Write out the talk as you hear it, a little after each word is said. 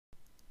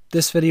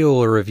This video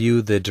will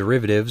review the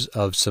derivatives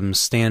of some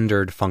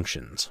standard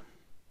functions.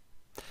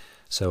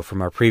 So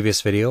from our previous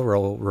video,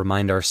 we'll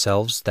remind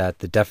ourselves that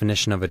the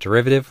definition of a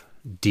derivative,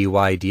 dy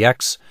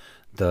dx,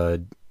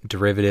 the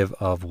derivative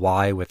of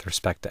y with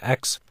respect to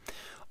x,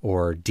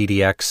 or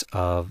ddx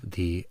of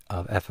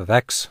f of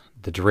x,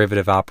 the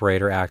derivative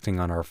operator acting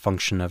on our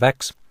function of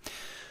x,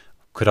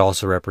 could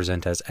also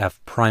represent as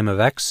f prime of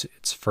x,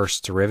 its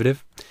first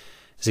derivative,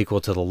 is equal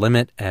to the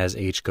limit as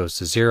h goes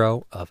to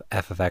 0 of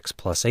f of x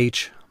plus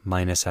h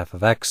minus f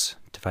of x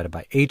divided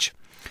by h,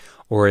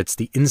 or it's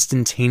the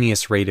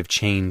instantaneous rate of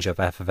change of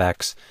f of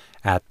x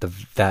at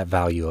that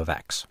value of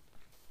x.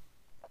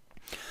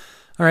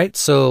 All right,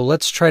 so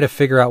let's try to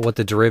figure out what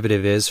the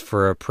derivative is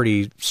for a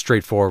pretty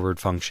straightforward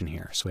function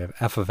here. So we have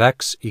f of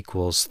x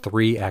equals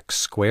 3x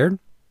squared.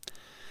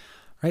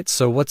 All right,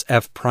 so what's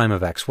f prime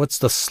of x? What's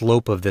the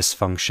slope of this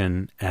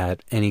function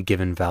at any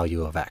given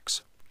value of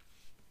x?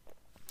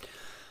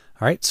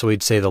 All right, so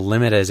we'd say the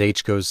limit as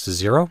h goes to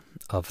 0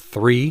 of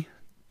 3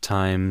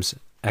 times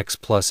x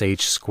plus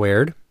h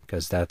squared,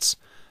 because that's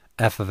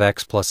f of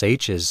x plus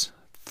h is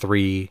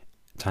 3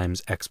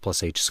 times x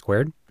plus h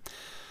squared,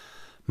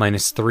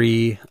 minus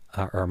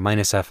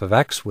minus f of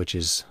x, which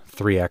is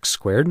 3x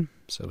squared,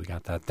 so we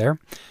got that there,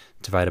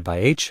 divided by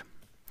h.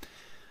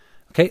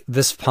 Okay,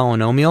 this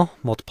polynomial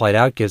multiplied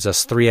out gives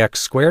us 3x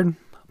squared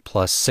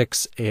plus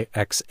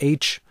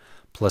 6xh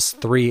plus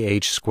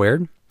 3h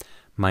squared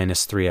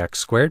minus 3x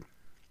squared.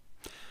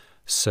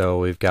 So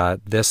we've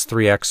got this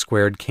 3x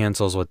squared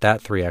cancels with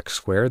that 3x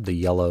squared. The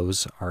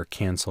yellows are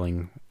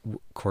canceling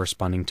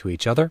corresponding to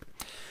each other.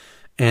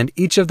 And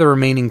each of the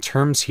remaining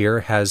terms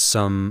here has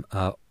some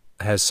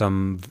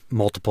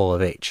multiple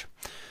of h.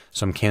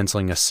 So I'm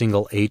canceling a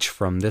single h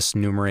from this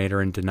numerator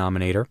and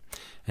denominator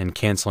and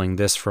canceling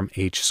this from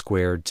h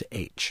squared to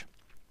h.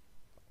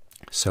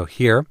 So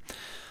here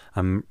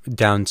I'm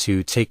down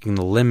to taking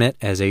the limit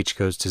as h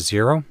goes to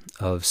 0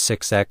 of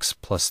 6x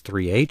plus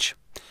 3h.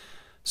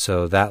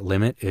 So that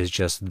limit is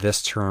just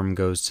this term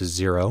goes to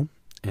 0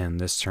 and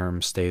this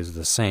term stays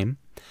the same.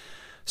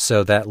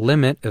 So that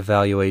limit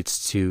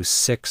evaluates to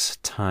 6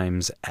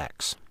 times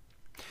x.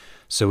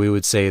 So we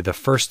would say the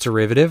first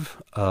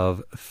derivative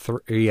of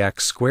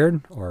 3x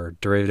squared, or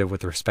derivative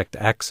with respect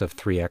to x of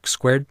 3x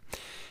squared,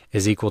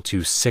 is equal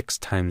to 6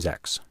 times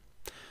x.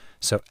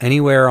 So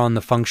anywhere on the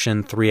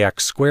function 3x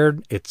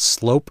squared, its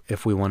slope,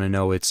 if we want to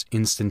know its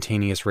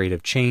instantaneous rate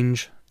of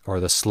change, or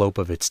the slope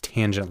of its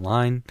tangent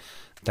line,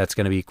 that's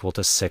going to be equal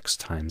to 6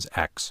 times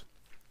x.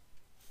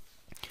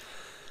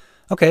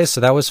 Okay,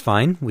 so that was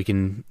fine. We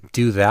can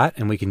do that,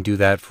 and we can do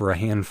that for a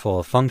handful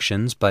of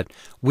functions, but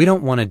we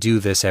don't want to do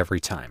this every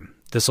time.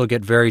 This will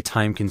get very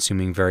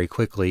time-consuming very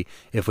quickly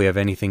if we have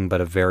anything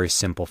but a very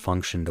simple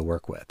function to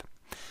work with.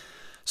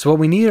 So what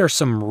we need are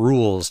some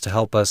rules to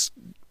help us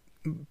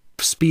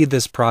speed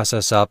this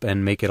process up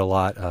and make it a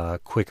lot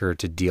quicker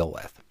to deal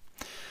with.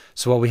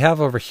 So what we have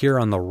over here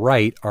on the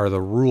right are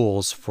the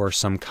rules for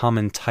some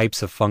common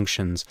types of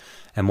functions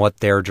and what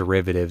their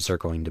derivatives are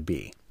going to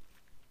be.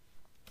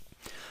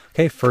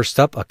 Okay, first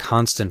up, a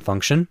constant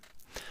function.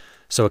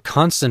 So a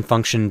constant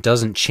function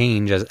doesn't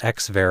change as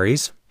x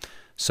varies.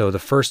 So the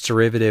first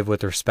derivative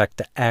with respect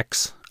to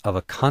x of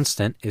a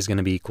constant is going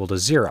to be equal to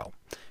 0.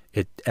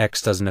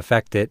 X doesn't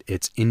affect it,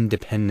 it's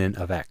independent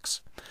of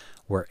x,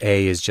 where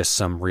a is just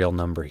some real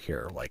number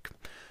here, like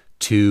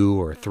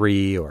 2 or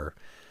 3 or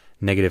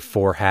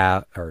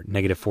 -4 or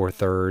 -4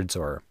 thirds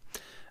or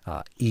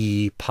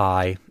e,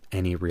 pi,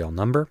 any real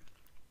number.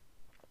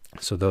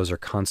 So those are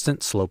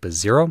constant. Slope is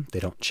 0. They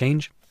don't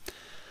change.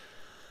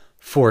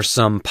 For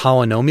some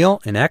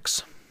polynomial in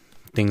x,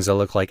 things that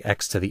look like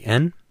x to the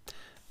n,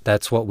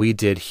 that's what we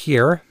did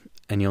here.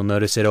 And you'll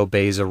notice it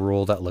obeys a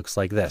rule that looks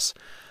like this.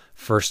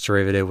 First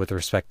derivative with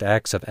respect to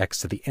x of x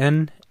to the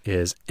n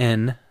is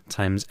n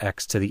times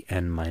x to the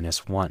n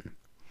minus 1.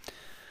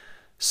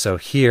 So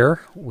here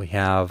we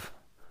have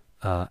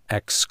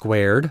x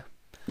squared,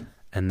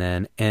 and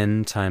then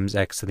n times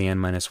x to the n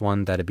minus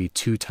 1, that'd be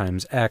 2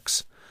 times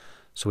x.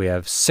 So we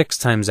have 6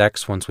 times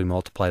x once we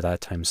multiply that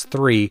times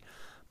 3,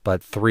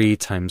 but 3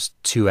 times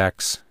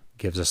 2x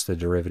gives us the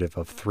derivative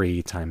of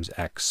 3 times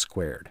x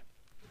squared.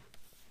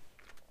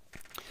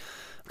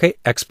 Okay,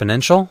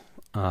 exponential,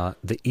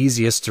 the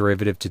easiest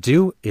derivative to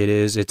do, it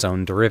is its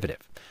own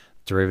derivative.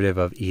 Derivative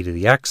of e to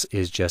the x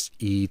is just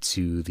e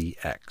to the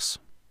x.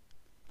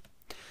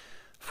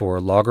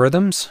 For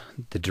logarithms,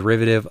 the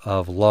derivative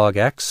of log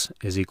x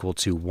is equal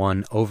to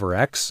 1 over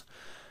x,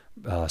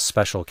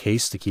 special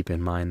case to keep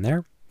in mind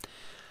there.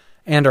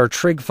 And our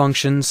trig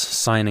functions,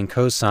 sine and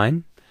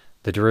cosine,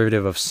 the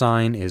derivative of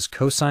sine is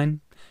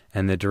cosine,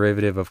 and the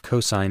derivative of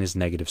cosine is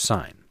negative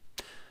sine.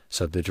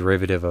 So the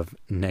derivative of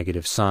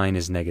negative sine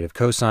is negative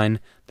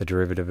cosine, the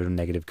derivative of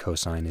negative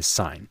cosine is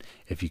sine.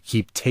 If you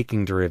keep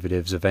taking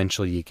derivatives,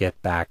 eventually you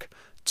get back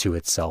to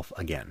itself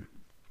again.